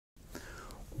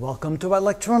Welcome to our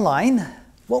lecture online.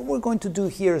 What we're going to do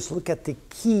here is look at the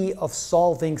key of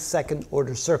solving second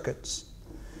order circuits.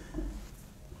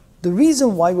 The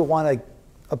reason why we want to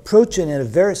approach it in a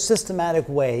very systematic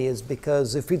way is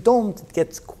because if we don't, it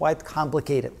gets quite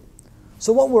complicated.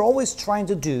 So what we're always trying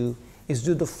to do is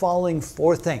do the following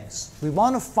four things. We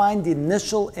want to find the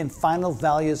initial and final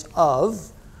values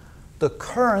of the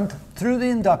current through the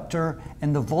inductor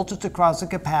and the voltage across the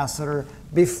capacitor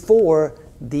before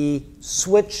the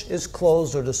switch is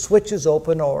closed or the switch is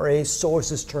open or a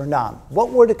source is turned on. What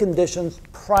were the conditions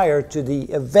prior to the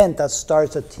event that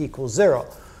starts at t equals 0?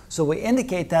 So we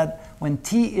indicate that when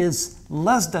t is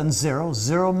less than 0,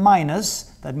 0 minus,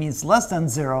 that means less than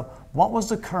 0, what was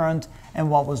the current and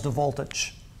what was the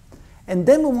voltage? And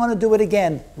then we want to do it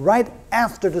again right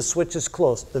after the switch is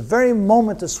closed. The very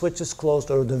moment the switch is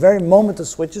closed or the very moment the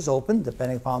switch is open,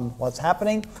 depending upon what's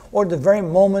happening, or the very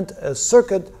moment a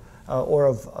circuit or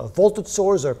a voltage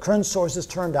source or current source is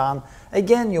turned on.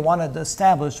 Again, you want to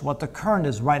establish what the current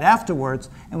is right afterwards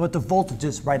and what the voltage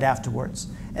is right afterwards.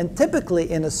 And typically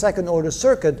in a second order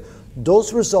circuit,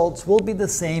 those results will be the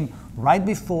same right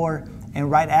before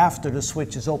and right after the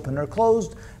switch is open or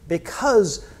closed,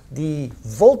 because the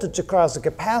voltage across the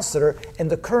capacitor and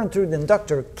the current through the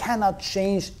inductor cannot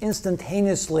change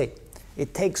instantaneously.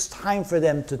 It takes time for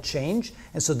them to change,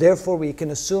 and so therefore we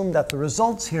can assume that the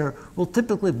results here will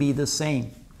typically be the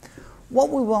same. What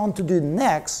we want to do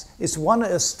next is want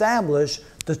to establish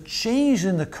the change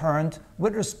in the current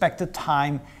with respect to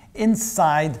time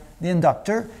inside the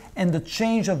inductor and the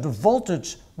change of the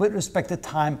voltage with respect to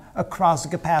time across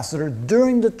the capacitor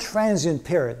during the transient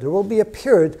period. There will be a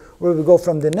period where we go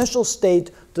from the initial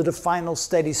state to the final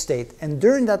steady state. And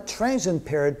during that transient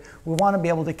period, we want to be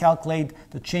able to calculate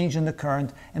the change in the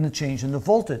current and the change in the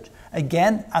voltage.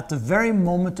 Again, at the very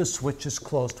moment the switch is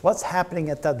closed. What's happening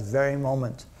at that very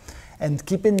moment? And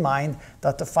keep in mind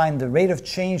that to find the rate of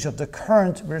change of the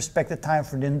current with respect to time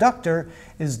for the inductor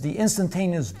is the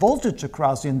instantaneous voltage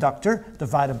across the inductor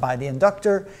divided by the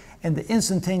inductor, and the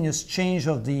instantaneous change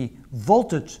of the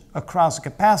voltage across the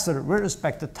capacitor with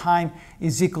respect to time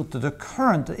is equal to the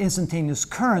current, the instantaneous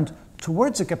current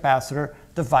towards the capacitor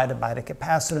divided by the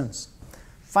capacitance.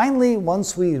 Finally,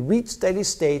 once we reach steady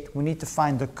state, we need to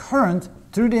find the current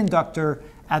through the inductor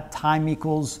at time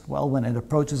equals, well, when it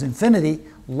approaches infinity,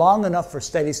 long enough for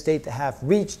steady state to have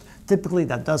reached. Typically,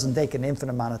 that doesn't take an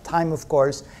infinite amount of time, of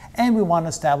course, and we want to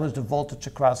establish the voltage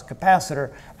across the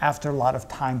capacitor after a lot of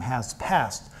time has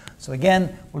passed. So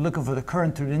again, we're looking for the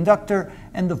current through the inductor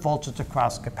and the voltage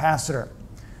across the capacitor.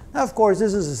 Now, of course,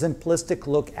 this is a simplistic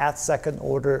look at second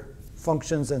order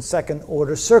functions and second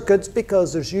order circuits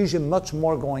because there's usually much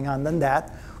more going on than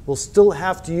that. We'll still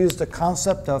have to use the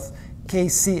concept of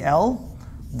KCL,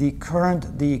 the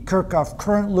Kirchhoff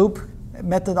current loop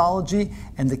methodology,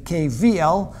 and the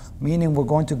KVL, meaning we're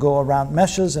going to go around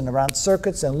meshes and around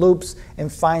circuits and loops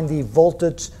and find the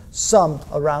voltage sum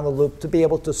around the loop to be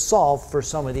able to solve for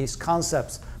some of these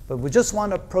concepts. But we just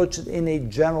want to approach it in a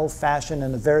general fashion,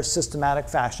 in a very systematic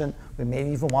fashion. We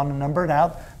may even want to number it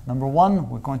out. Number 1,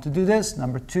 we're going to do this.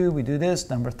 Number 2, we do this.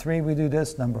 Number 3, we do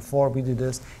this. Number 4, we do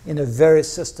this in a very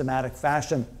systematic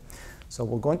fashion. So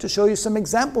we're going to show you some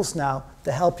examples now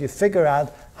to help you figure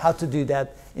out how to do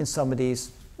that in some of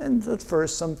these, and at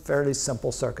first, some fairly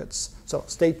simple circuits. So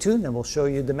stay tuned and we'll show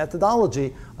you the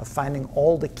methodology of finding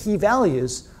all the key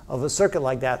values of a circuit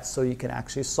like that so you can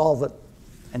actually solve it.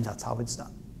 And that's how it's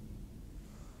done.